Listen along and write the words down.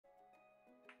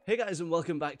Hey guys, and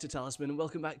welcome back to Talisman, and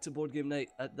welcome back to Board Game Night.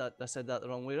 I said that the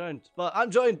wrong way around. But I'm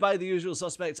joined by the usual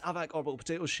suspects, Avak, Orbital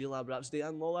Potato, Sheila, Rhapsody,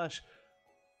 and Lolash.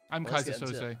 I'm Kaiser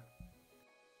Sose.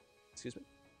 Excuse me?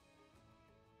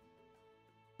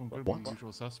 I'm going to be the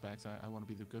usual suspects. I want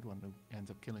to be the good one who ends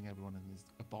up killing everyone and is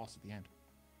a boss at the end.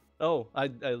 Oh, I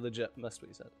legit missed what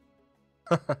you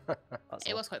said.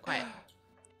 It was quite quiet.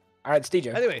 Alright, it's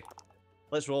DJ. Anyway,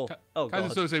 let's roll. Oh,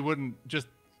 Kaiser God. Sose wouldn't just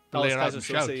Oh, lay it's it out Kaiser and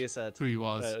shout Sose, you said. who he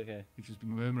was. Right, okay. He'd just be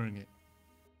murmuring it.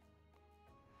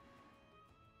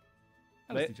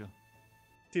 Mate.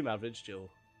 Team Average Joe.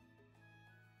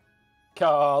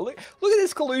 Carl, look at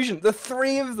this collusion. The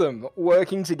three of them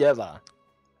working together.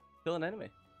 Kill an enemy.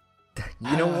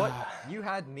 You know what? You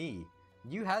had me.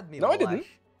 You had me. No, I Lolash. didn't.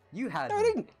 You had No, I me.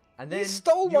 didn't. And then You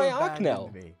stole you my abandoned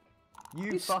Arknell. me.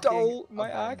 You fucking stole my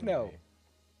abandoned Arknell. me.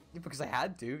 Yeah, because I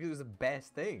had to. Because it was the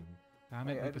best thing. Damn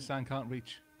it, Lipasan can't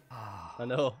reach. I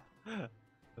know.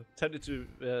 Tempted to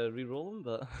re-roll them,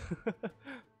 but...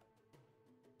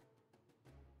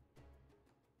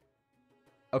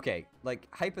 Okay, like,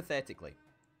 hypothetically,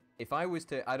 if I was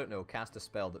to, I don't know, cast a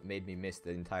spell that made me miss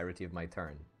the entirety of my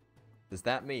turn, does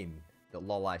that mean that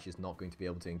Lolash is not going to be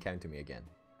able to encounter me again?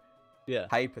 Yeah.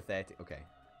 Okay.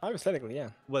 Hypothetically, yeah.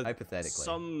 With Hypothetically.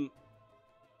 some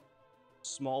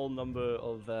small number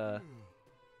of...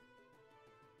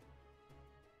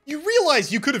 You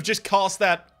realize you could have just cast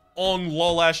that on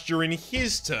Lolash during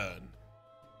his turn.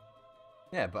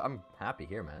 Yeah, but I'm happy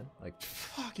here, man. Like,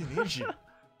 Fucking idiot.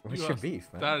 what's your beef,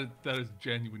 man? That is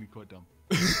genuinely quite dumb.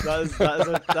 that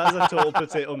is a total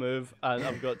potato move, and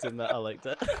I've got to admit I liked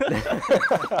it.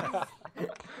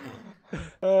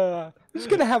 I'm just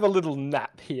gonna have a little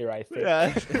nap here, I think.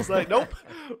 Yeah, it's like, nope,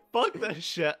 fuck this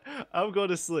shit. I'm going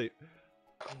to sleep.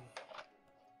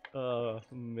 Oh,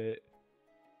 mate.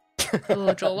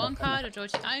 Or draw one card, or draw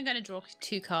two. I'm going to draw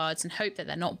two cards and hope that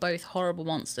they're not both horrible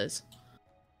monsters.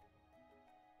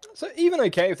 So even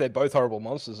okay if they're both horrible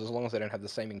monsters, as long as they don't have the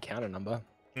same encounter number.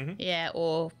 Yeah,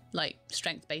 or like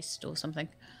strength based or something.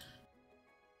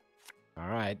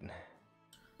 Alright.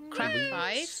 Crack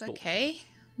 5, Stop. okay.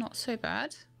 Not so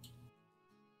bad.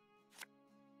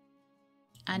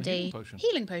 And A a healing potion.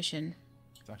 healing potion.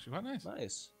 It's actually quite nice.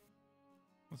 Nice.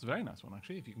 That's a very nice one,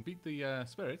 actually. If you can beat the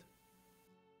spirit.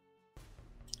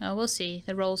 Oh, we'll see.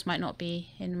 The rolls might not be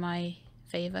in my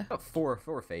favour. Got four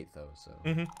fate, though, so...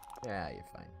 Yeah, you're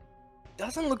fine.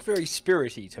 Doesn't look very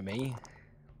spirity to me.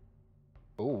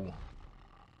 Ooh.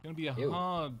 It's going to be a Ew.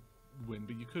 hard win,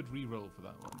 but you could re-roll for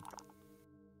that one.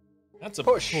 That's a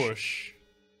Push. push.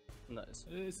 Nice.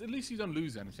 At least you don't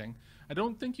lose anything. I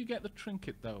don't think you get the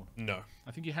trinket, though. No.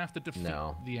 I think you have to defeat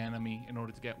No. the enemy in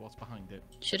order to get what's behind it.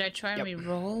 Should I try and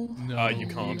re-roll? No, you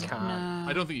can't. You can't. No.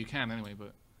 I don't think you can anyway,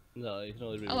 but... No, you can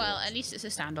only Oh well, at least it's a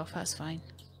standoff, that's fine.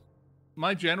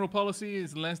 My general policy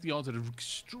is unless the odds are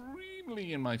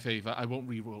extremely in my favor, I won't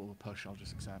re-roll the push, I'll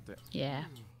just accept it. Yeah.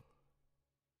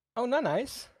 Oh, no,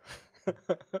 nice.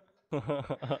 Not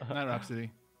Rhapsody.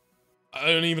 I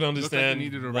don't even like understand you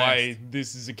needed a why rest.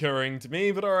 this is occurring to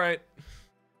me, but alright.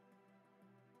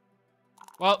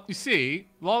 Well, you see,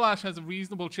 Lolash has a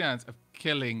reasonable chance of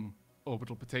killing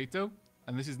Orbital Potato,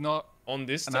 and this is not On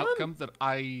this an turn? outcome that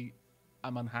I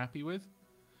am unhappy with.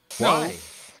 Why? No,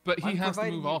 but he I'm has to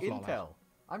providing move you off intel. Lolash.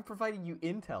 I'm providing you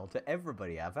intel to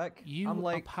everybody, Avak. You I'm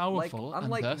like, are powerful I'm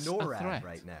and like thus a NORAD threat.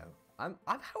 right now.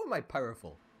 How am I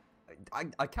powerful? I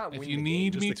can't If win you the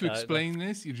need game. me Just to the character. explain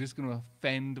this, you're just going to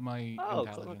offend my Oh,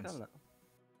 intelligence.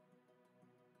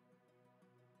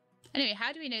 Anyway,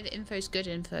 how do we know that info's good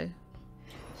info?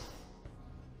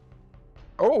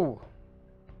 Oh.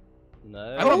 No.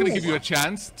 I'm not going to give you a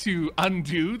chance to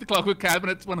undo the Clockwork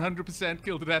Cabinet's 100%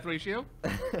 kill to death ratio.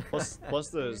 What's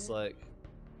those, like...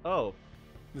 Oh.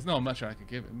 There's not much I could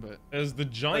give him, but There's the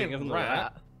Give giant him the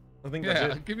rat. I think yeah,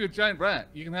 that's I'll give you a giant rat.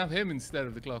 You can have him instead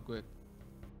of the Clockwork.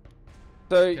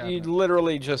 So you Cabinet.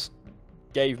 literally just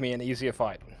gave me an easier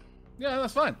fight. Yeah,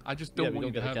 that's fine. I just Yeah, don't we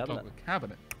want you don't to get have a the cabinet. Clockwork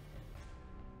Cabinet.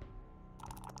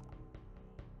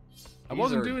 I These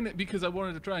wasn't are- doing it because I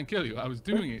wanted to try and kill you. I was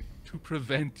doing it to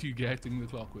prevent you getting the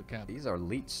Clockwork Cabinet. These are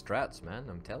elite strats, man.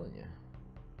 I'm telling you.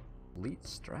 Elite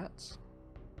strats.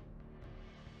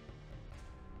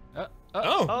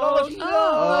 Oh!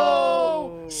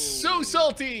 Oh, no! So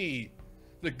salty!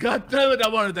 The goddammit, I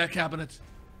wanted that cabinet.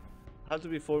 Had to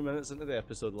be 4 minutes into the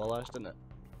episode, Lolash, didn't it?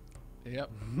 Yep.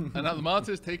 And now the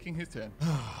martyr's taking his turn.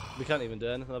 We can't even do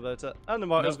anything about it. And the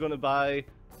martyr's No. going to buy...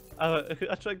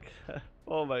 I think...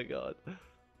 Oh my god.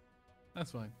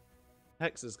 That's fine.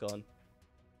 Hex is gone.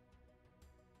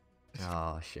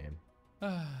 Oh, shame.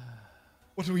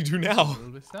 What do we do A now?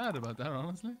 little bit sad about that,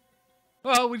 honestly.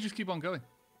 Well, we just keep on going.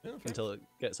 Yeah, fair. until it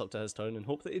gets up to his turn and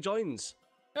hope that he joins.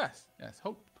 Yes,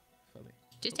 hopefully.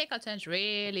 Just take our turns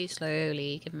really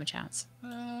slowly. Give him a chance.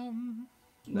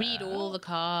 Read all the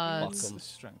cards. Fuck 'em.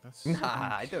 Strength. That's Nah,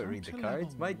 I don't read the to cards.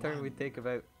 level My turn one. would take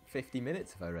about 50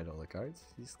 minutes if I read all the cards.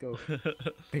 You just go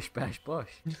bish bash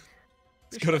bosh.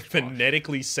 It's got to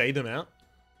phonetically say them out.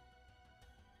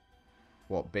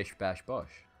 What, bish bash bosh?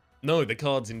 No, the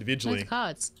cards Those individually.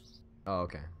 cards. Oh,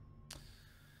 okay.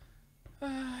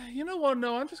 You know what?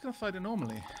 No, I'm just gonna fight it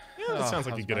normally. Yeah, that sounds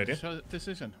like a was good bad idea.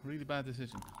 Decision. Really bad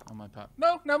decision on my part.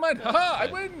 No, never mind. Haha,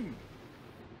 I win.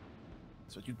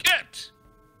 That's what you get.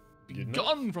 Be Didn't it?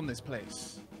 gone from this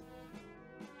place.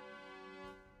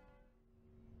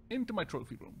 Into my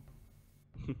trophy room.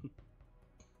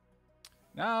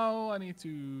 Now I need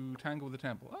to tangle with the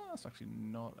temple. Oh, that's actually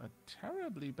not a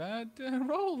terribly bad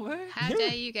roll, eh? How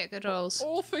dare you get good rolls?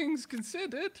 All things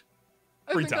considered,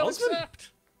 I Free think I'll talisman?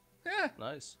 accept. Yeah,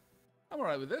 Nice. I'm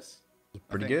alright with this.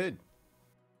 Pretty think. good.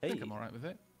 I think Hey. I'm alright with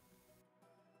it.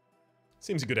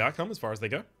 Seems a good outcome as far as they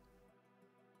go.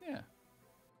 Yeah.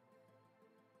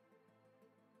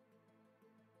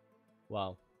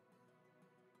 Wow.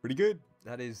 Pretty good.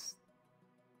 That is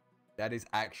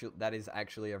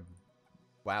actually a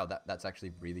wow, that's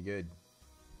actually really good.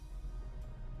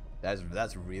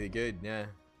 That's really good, yeah.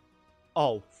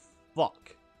 Oh,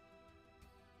 fuck.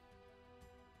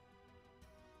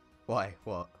 Why?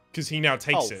 What? Because he now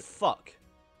takes Oh, it. fuck.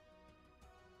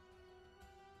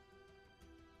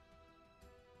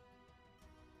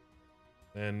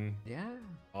 Then Yeah.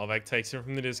 Alvak takes it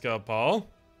from the discard pile.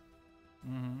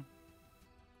 Mm-hmm.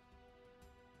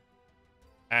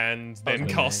 And then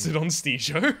Okay. casts it on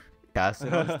Stijo. Cast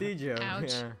it on Stijo.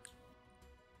 Ouch. Yeah.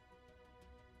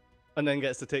 And then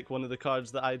gets to take one of the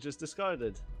cards that I just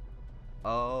discarded.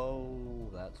 Oh,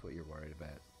 that's what you're worried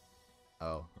about.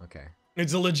 Oh, okay.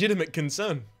 It's a legitimate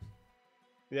concern.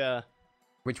 Yeah.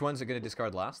 Which ones are going to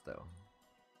discard last, though?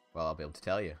 Well, I'll be able to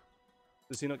tell you.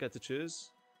 Does he not get to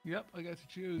choose? Yep, I get to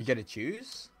choose. You get to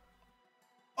choose?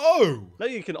 Oh! Now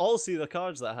you can all see the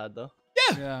cards that I had, though.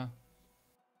 Yeah.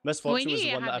 Misfortune knew was the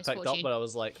you one had that I picked up, Misfortune. but I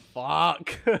was like,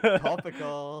 fuck.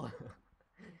 Topical.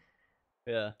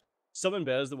 Yeah. Summon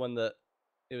Bear is the one that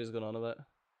he was going on about.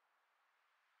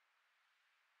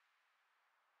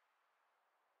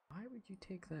 Why would you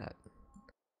take that?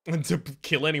 And to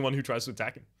kill anyone who tries to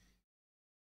attack him.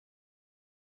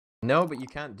 No, but you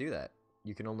can't do that.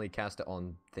 You can only cast it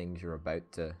on things you're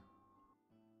about to...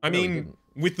 I No, he mean, didn't.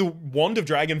 with the Wand of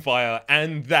Dragonfire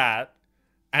and that,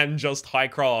 and just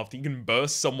Highcraft, you can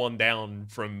burst someone down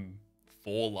from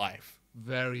 4 life.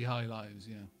 Very high lives,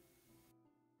 yeah.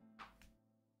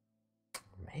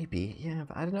 Maybe, yeah,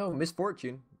 but I don't know.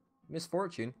 Misfortune.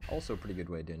 Misfortune. Also a pretty good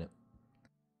way of doing it.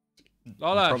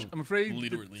 Lolash, From- I'm afraid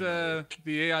literally that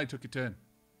the AI took a turn.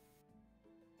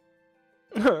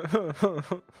 It's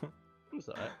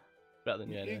alright. Better than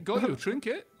you anyway. It got you a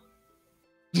trinket.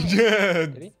 Yeah,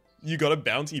 Did he? you got a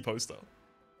bounty poster.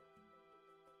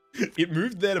 It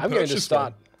moved there to I'm going to purchase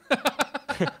start.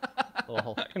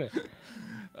 Oh. I'm gonna-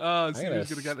 Oh, I'm see gonna who's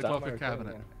going to get the start my clockwork recording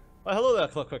cabinet. now. Well, hello there,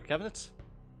 Clockwork Cabinet.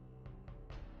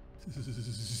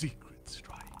 Secret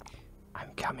strike. I'm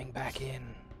coming back in.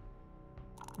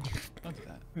 Don't do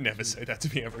that. Never say that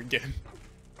to me ever again.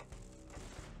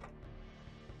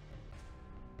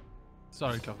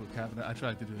 Sorry, clockwork cabinet. I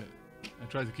tried to do it. I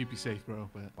tried to keep you safe, bro,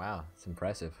 but Wow, it's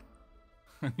impressive.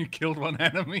 you killed one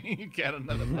enemy, you get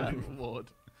another bad reward.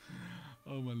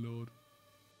 Oh my lord.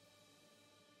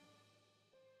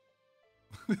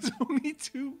 There's only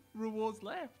 2 rewards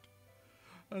left.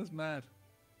 That's mad.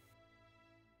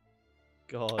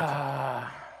 God.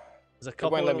 Ah. There's a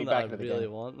couple won't of let them me that back I into the really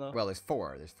game. want, though. Well, there's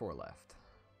 4. There's 4 left.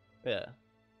 Yeah.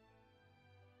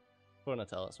 4 and a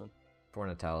Talisman. 4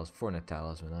 and a talisman. 4 and a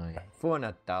talisman eye. 4 and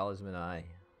a talisman eye.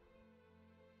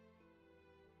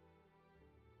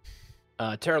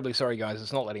 Terribly sorry, guys.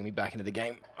 It's not letting me back into the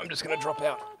game. I'm just gonna drop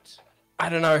out. I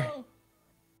don't know.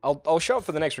 I'll show up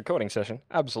for the next recording session.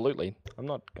 Absolutely. I'm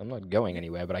not going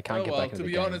anywhere, but I can't get back into to the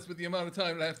be game. honest, with the amount of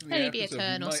time left in the Maybe a episode,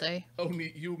 turn or so.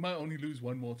 you might only lose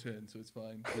 1 more turn, so it's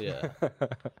fine. Yeah.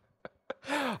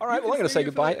 All right. Well, I'm gonna say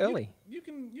goodbye early. You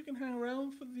can hang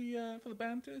around for the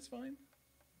banter. It's fine.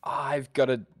 I've got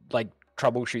to like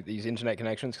troubleshoot these internet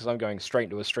connections because I'm going straight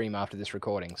into a stream after this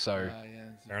recording. So Yeah,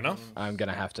 Fair enough. I'm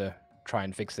gonna have to try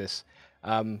and fix this.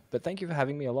 But thank you for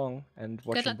having me along and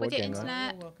watching luck with board your game night.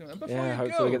 internet. You're welcome. And before Yeah, you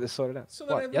hopefully go, we get this sorted out. so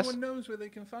that What? everyone Yes. knows where they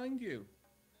can find you.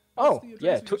 Oh, What's the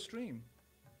yeah. address of your stream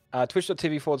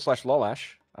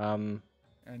Twitch.tv/Lolash. and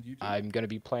YouTube. I'm going to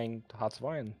be playing Hearts of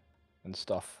Iron and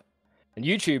stuff. And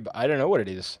YouTube, I don't know what it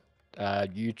is.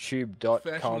 YouTube.com/.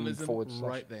 Professionalism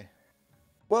right there.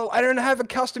 Well, I don't have a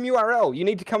custom URL. You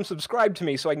need to come subscribe to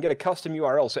me so I can get a custom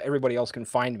URL so everybody else can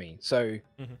find me. So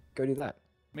go do that.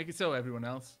 Make it so, everyone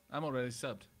else. I'm already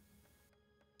subbed.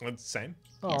 That's the same.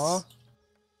 Aw.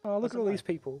 Oh, look at all these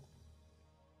people.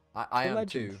 I The am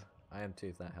legend. too. I am too,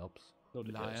 if that helps.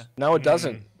 Nobody Liar. cares. No, it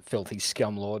doesn't, filthy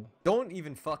scumlord. Don't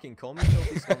even fucking call me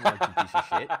filthy scumlord, you piece of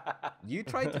shit. You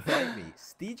tried to fight me.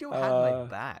 Steejo had my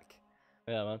back.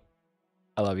 Yeah, man.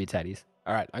 I love you, Teddies.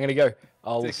 All right, I'm gonna go.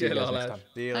 I'll Take see you care, guys next Lolash. time.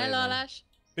 See you Hi, later, man. Lolash.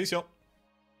 Peace out.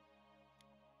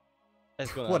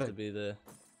 It's gonna What have a- to be the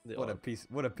What a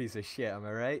orc. piece of shit, am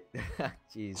I right?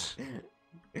 Jeez.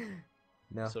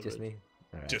 No, So just rude. me.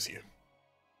 Alright. Just you.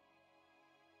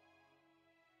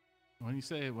 When you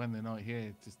say it when they're not here,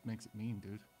 it just makes it mean,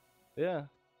 dude. Yeah.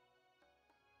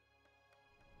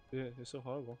 Yeah, you're so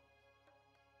horrible.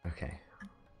 Okay.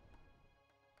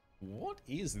 What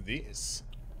is this?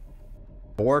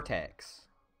 Vortex.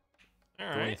 All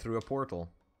Going right. through a portal.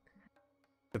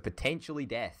 The potentially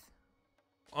death.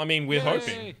 I mean, we're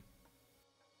hoping. Yay!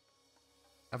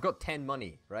 I've got 10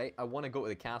 money, right? I want to go to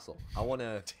the castle. I want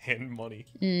to 10 money.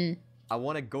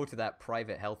 go to that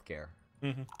private healthcare.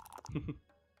 Mhm.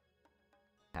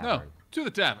 No, tavern. to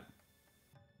the tavern.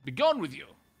 Be gone with you.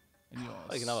 And your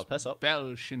Oh, you can have a piss up.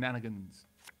 spell shenanigans.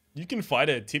 You can fight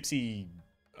a tipsy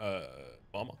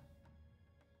farmer.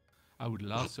 I would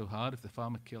laugh so hard if the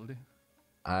farmer killed it.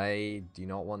 I do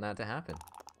not want that to happen.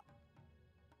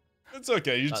 It's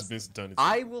okay. You just That's- missed a turn.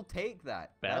 I will take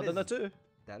that. Better than a 2.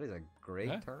 That is a great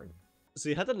Yeah. turn. So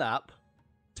you had a nap,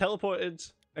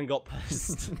 teleported, and got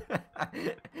pissed.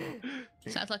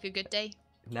 Sounds like a good day.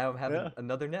 Now I'm having Yeah.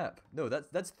 another nap. No,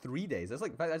 that's 3 days.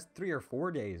 That's 3 or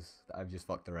 4 days that I've just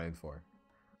fucked around for.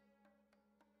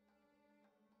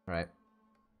 All right.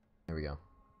 Here we go.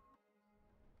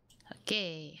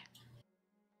 Okay.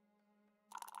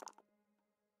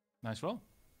 Nice roll.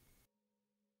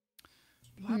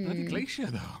 Bloody glacier,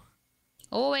 though.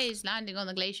 Always landing on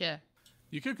the glacier.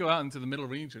 You could go out into the middle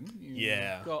region. You've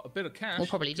Yeah. got a bit of cash. We'll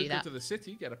probably you could do go that. to the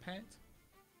city, get a pet.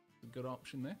 A good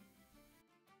option there.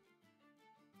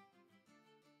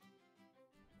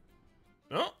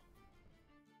 Oh,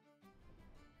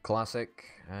 Classic.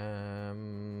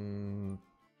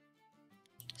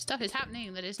 Stuff is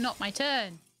happening that is not my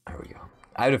turn. There we go.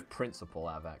 Out of principle,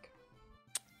 Avak.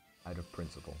 Out of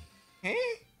principle.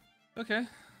 Okay.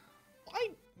 why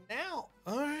now?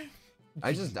 Alright.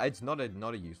 It's not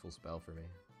a useful spell for me.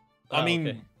 I Oh, mean,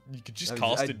 okay. you could just I mean,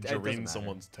 cast it it doesn't during matter.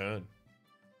 someone's turn.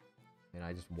 And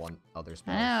I just want other I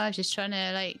spells. know, I was just trying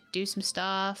to like do some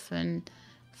stuff and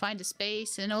find a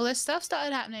space and all this stuff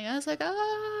started happening. I was like,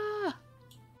 ah.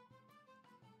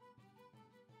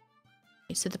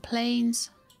 Okay, so the plains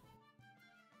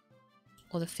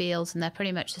or the fields, and they're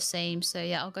pretty much the same. So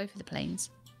yeah, I'll go for the plains.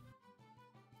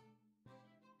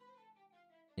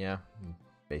 Yeah,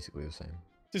 basically the same.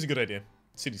 This is a good idea.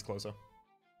 City's closer.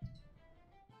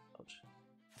 Ouch.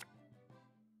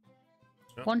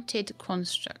 Yeah. Wanted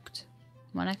construct.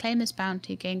 When I claim this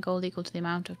bounty, gain gold equal to the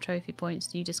amount of trophy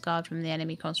points you discard from the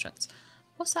enemy constructs.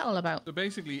 What's that all about? So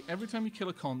basically, every time you kill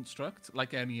a construct,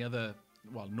 like any other,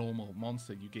 well, normal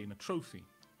monster, you gain a trophy.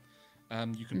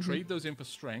 You can trade those in for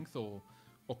strength or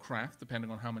craft,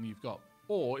 depending on how many you've got.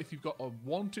 Or if you've got a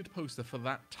wanted poster for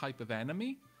that type of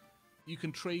enemy, you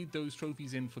can trade those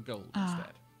trophies in for gold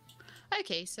instead.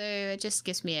 Okay, so it just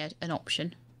gives me an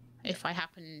option if I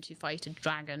happen to fight a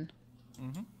dragon.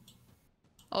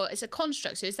 Oh, it's a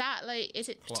construct. So is that like, is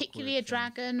it particularly a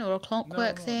Clockwork thing. dragon or a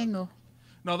clockwork No. thing? Or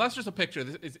No, that's just a picture.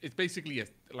 It's basically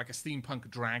like a steampunk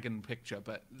dragon picture,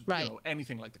 but Right. you know,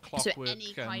 anything like the so clockwork.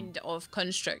 any kind of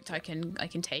construct I can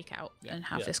take out and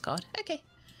have Yeah. this card. Okay.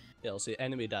 Yeah, I'll say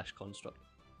enemy dash construct.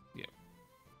 Yeah.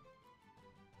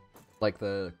 Like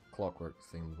the clockwork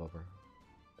thing bobber.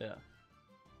 Yeah.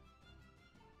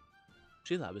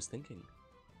 Sheila, I was thinking.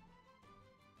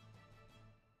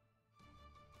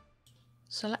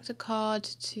 Select a card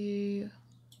to.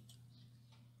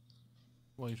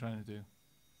 What are you trying to do?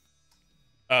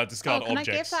 Discard Oh, can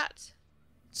objects. I give that?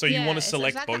 So you want to is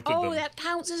select that- both of Oh, them. that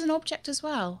counts as an object as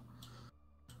well.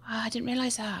 Ah, I didn't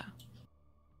realise that.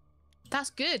 That's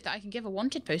good that I can give a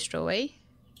wanted poster away.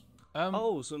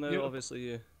 Oh, so now you- obviously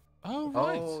you. Oh,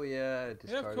 right. Oh yeah, yeah,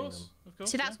 discarding of course. them. Of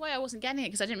course See, that's why I wasn't getting it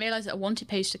because I didn't realise that a wanted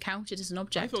poster counted as an I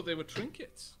object. thought they were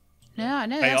trinkets. No,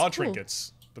 no, They that's are cool.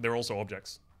 trinkets, but they're also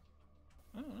objects.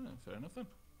 Oh, fair enough then.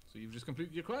 So you've just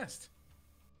completed your quest.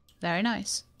 Very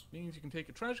nice. Means you can take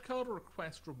a treasure card or a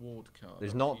quest reward card.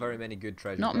 There's Up not to very you. many good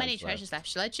treasures. Not many treasures left.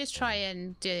 Shall I just try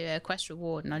and do a quest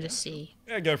reward and I'll just see?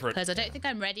 Yeah, go for it. Because I don't think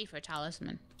I'm ready for a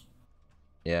talisman.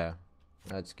 Yeah,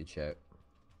 that's a good shout.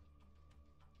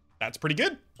 That's pretty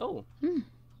good. Oh.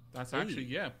 That's actually,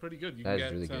 yeah, pretty good. You That can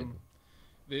is really get good.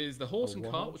 there's the horse A and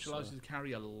war cart, horse, which allows you to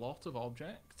carry a lot of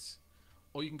objects,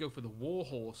 or you can go for the war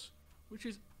horse, which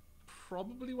is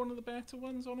probably one of the better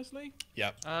ones, honestly.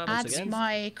 Yep. Adds again-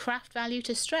 my craft value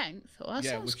to strength. Oh, that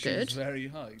yeah, sounds which good. is very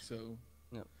high. So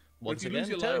Once you lose again,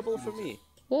 your life, terrible you for lose it. me.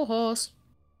 War horse.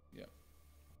 yeah.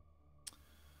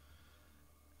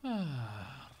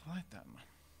 Right then.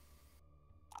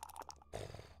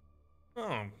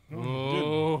 Oh.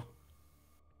 Oh,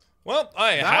 Well,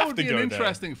 I that have would to be go an there.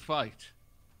 interesting fight.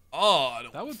 Oh, I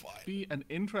don't That would fight. be an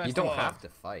interesting. You don't fight. have to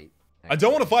fight. I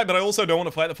don't want to fight, but I also don't want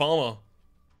to fight the farmer.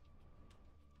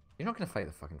 You're not gonna fight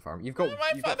the fucking farmer. You've got. I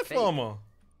might You've fight got the fate. farmer.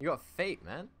 You got fate,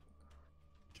 man.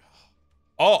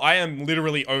 Oh, I am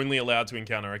literally only allowed to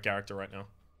encounter a character right now.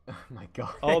 Oh my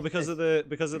god. Oh, because of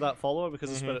that follower,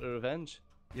 because of Spirit of Revenge.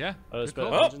 Yeah. Or good Spirit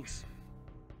call. of Vengeance.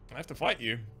 I have to fight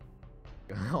you.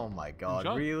 Oh my god.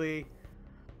 Enjoy. Really?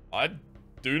 I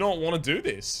do not want to do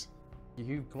this.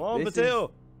 You. Come on, this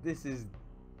Potato. This is.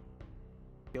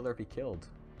 Kill or be killed.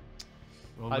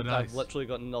 Roll the I've dice. literally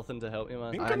got nothing to help you, I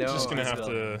man. think I I'm know, just gonna I have know.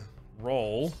 to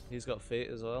roll. He's got fate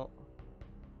as well.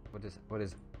 What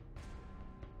is?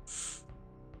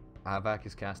 Avak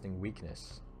is casting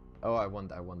weakness. Oh, I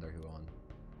wonder who on.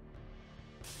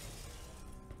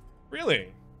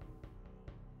 Really?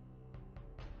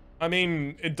 I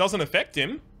mean, it doesn't affect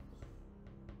him.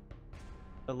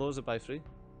 It lowers it by 3.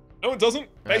 No, it doesn't.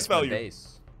 Base That's my value.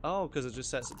 Base. Oh, because it just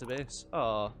sets it to base.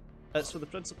 Oh, it's for the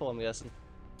principal, I'm guessing.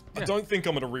 I don't think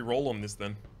I'm gonna re-roll on this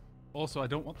then. Also, I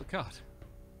don't want the cut.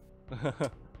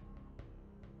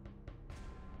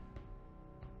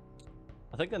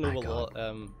 I think I know My what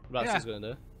Rhapsody's Yeah.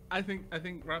 gonna do. I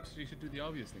think Rhapsody should do the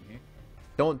obvious thing here.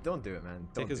 Don't do it, man.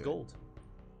 Take Don't his do gold.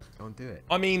 It. Don't do it.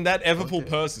 I mean, that Everfull do it.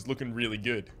 purse is looking really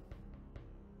good.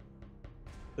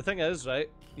 The thing is, right,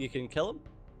 you can kill him,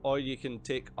 or you can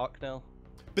take Arknell.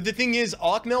 But the thing is,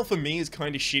 Arknell for me is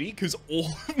kind of shitty because all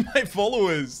of my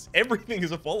followers, everything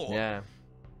is a follower. Yeah.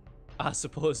 I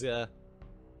suppose, yeah.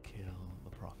 Kill the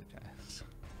prophetess.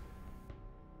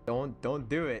 Don't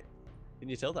do it. Can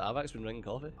you tell that Avak's been drinking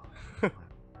coffee?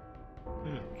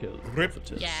 Kill. Rip.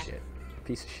 Yeah. Shit.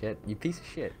 Piece of shit. You piece of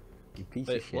shit. You piece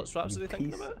Wait, of shit. what's Rhapsody you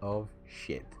thinking piece about? of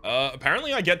shit.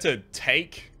 Apparently I get to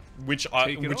take Take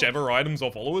it whichever items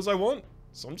or followers I want.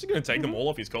 So I'm just gonna take them all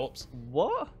off his corpse.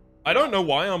 What? I don't know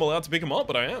why I'm allowed to pick them up,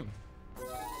 but I am.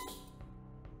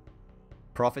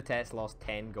 Prophetess lost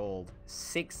 10 gold.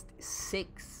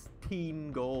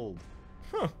 16 gold.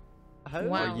 Huh. How,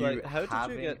 Wow. like, how did you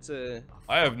Having- get to...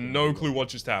 I have no clue what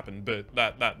just happened, but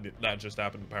that just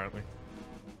happened apparently.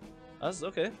 That's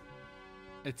okay. It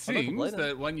I'm not seems complaining.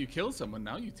 that when you kill someone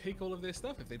now, you take all of their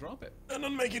stuff if they drop it. That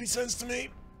doesn't make any sense to me.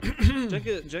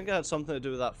 Jenga had something to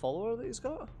do with that follower that he's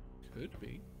got? Could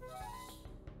be.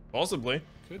 Possibly.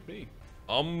 Could be.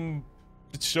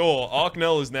 Sure.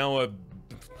 Arknell is now a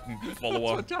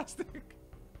follower. Fantastic.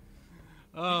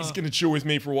 He's gonna chill with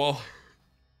me for a while.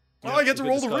 Oh, I get to He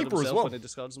roll the discarded Reaper as himself well. when he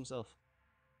discards himself.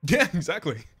 Yeah,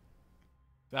 exactly.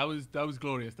 That was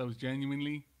glorious. That was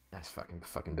genuinely That's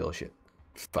fucking bullshit.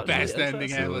 best really ending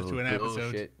interesting. ever to an episode.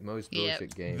 Bullshit. Most Yep.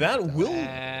 bullshit game. That I've will- done.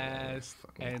 Best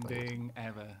Fucking ending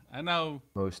ever. And now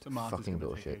Most the Martyr's fucking gonna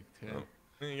bullshit. take it too.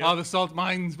 There you go. Oh, the salt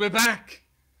mines, we're back.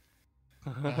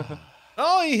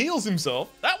 Oh, he heals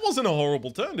himself. That wasn't a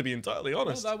horrible turn, to be entirely Oh,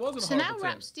 honest. that wasn't a So now horrible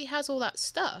turn. Rhapsody has all that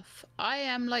stuff. I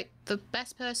am like the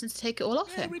best person to take it all off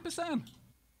Yeah, him. Reaper-san.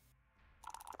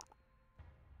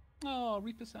 Oh,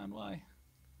 Reaper-san, why?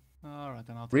 All right,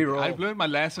 then I'll take it. Reroll. I've learned my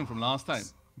lesson from last time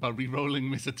about re-rolling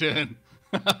miss a turn.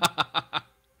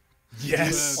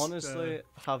 Yes. Honestly,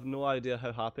 have no idea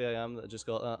how happy I am that I just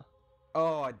got that.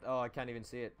 Oh, I can't even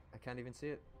see it. I can't even see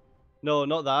it. No,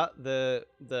 not that. The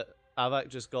Avak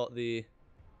just got the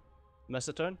miss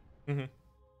a turn. Mhm.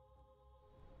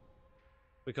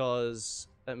 Because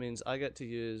it means I get to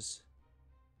use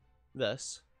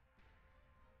this.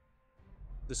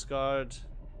 Discard.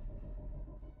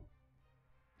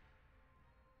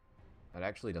 It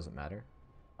actually doesn't matter.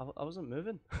 I wasn't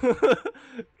moving.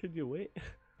 Can you wait?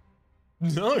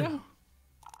 No. No.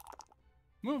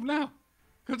 Move now.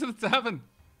 Go to the tavern.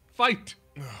 Fight.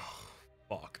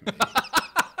 Fuck me.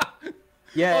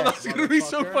 Yeah. Oh, that's gonna be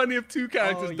so motherfucker. funny if two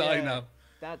characters Oh, die yeah. now.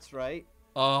 That's right.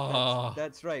 Oh.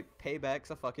 That's right. Payback's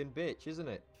a fucking bitch, isn't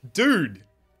it? Dude,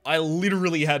 I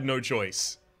literally had no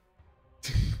choice.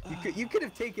 You could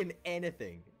have taken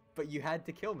anything, but you had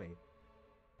to kill me.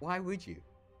 Why would you?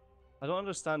 I don't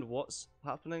understand what's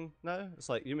happening now. It's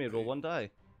like you may roll one die.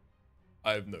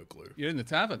 I have no clue. You're in the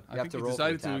tavern. I have think to you roll for the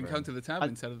decided to tavern. encounter the tavern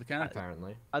instead of the character.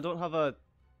 Apparently. I don't have a.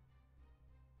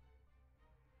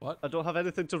 What? I don't have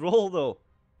anything to roll though.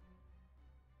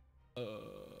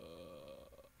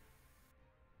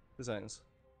 2 seconds.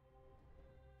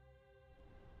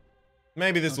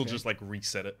 Maybe this will Okay. just like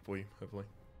reset it for you, hopefully.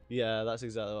 Yeah, that's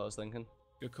exactly what I was thinking.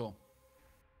 Good call.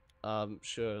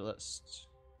 Sure, let's...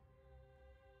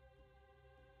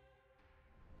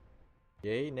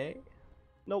 Yay, nay?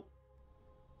 Nope.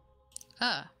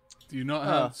 Ah. Do you not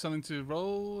have something to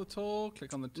roll at all?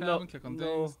 Click on the tab No, and click on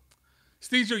no. things.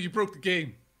 Steejo, you broke the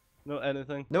game. Not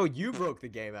anything. No, you broke the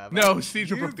game, Evan. No, Steejo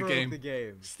You broke the game. the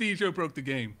game. Steejo broke the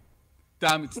game.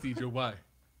 Damn it, Steejo, why?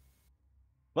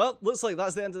 Well, looks like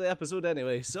that's the end of the episode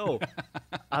anyway. So,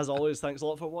 as always, thanks a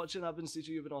lot for watching. I've been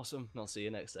Stitcher, you've been awesome, and I'll see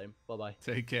you next time. Bye-bye.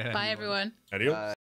 Take care. Bye, everyone. Adios.